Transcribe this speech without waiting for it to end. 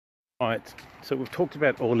Right, so we've talked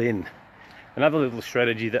about all in. Another little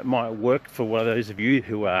strategy that might work for one of those of you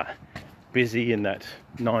who are busy in that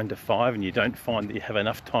 9 to 5 and you don't find that you have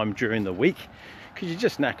enough time during the week because you're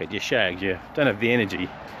just knackered, you're shagged, you don't have the energy.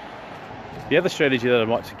 The other strategy that I'd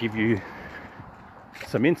like to give you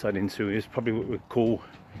some insight into is probably what we call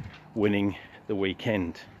winning the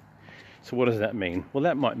weekend. So what does that mean? Well,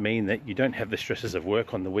 that might mean that you don't have the stresses of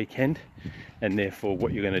work on the weekend, and therefore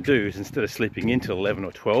what you're going to do is, instead of sleeping in till 11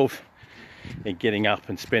 or 12 and getting up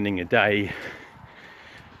and spending a day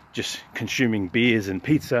just consuming beers and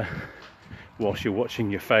pizza whilst you're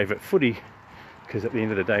watching your favourite footy, because at the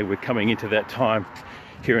end of the day we're coming into that time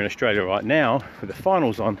here in Australia right now with the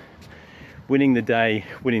finals on. Winning the day,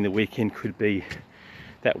 winning the weekend could be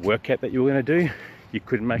that workout that you're going to do. You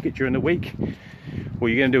couldn't make it during the week, or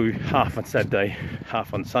you're going to do half on Saturday,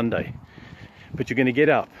 half on Sunday, but you're going to get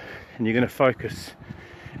up and you're going to focus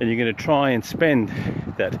and you're going to try and spend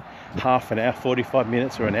that half an hour, 45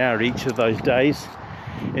 minutes or an hour each of those days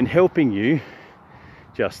in helping you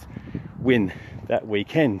just win that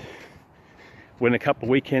weekend. Win a couple of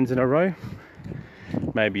weekends in a row,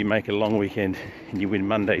 maybe you make a long weekend and you win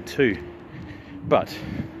Monday too. But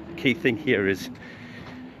the key thing here is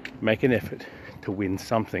make an effort to win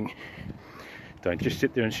something. Don't just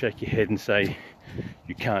sit there and shake your head and say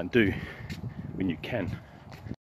you can't do when you can.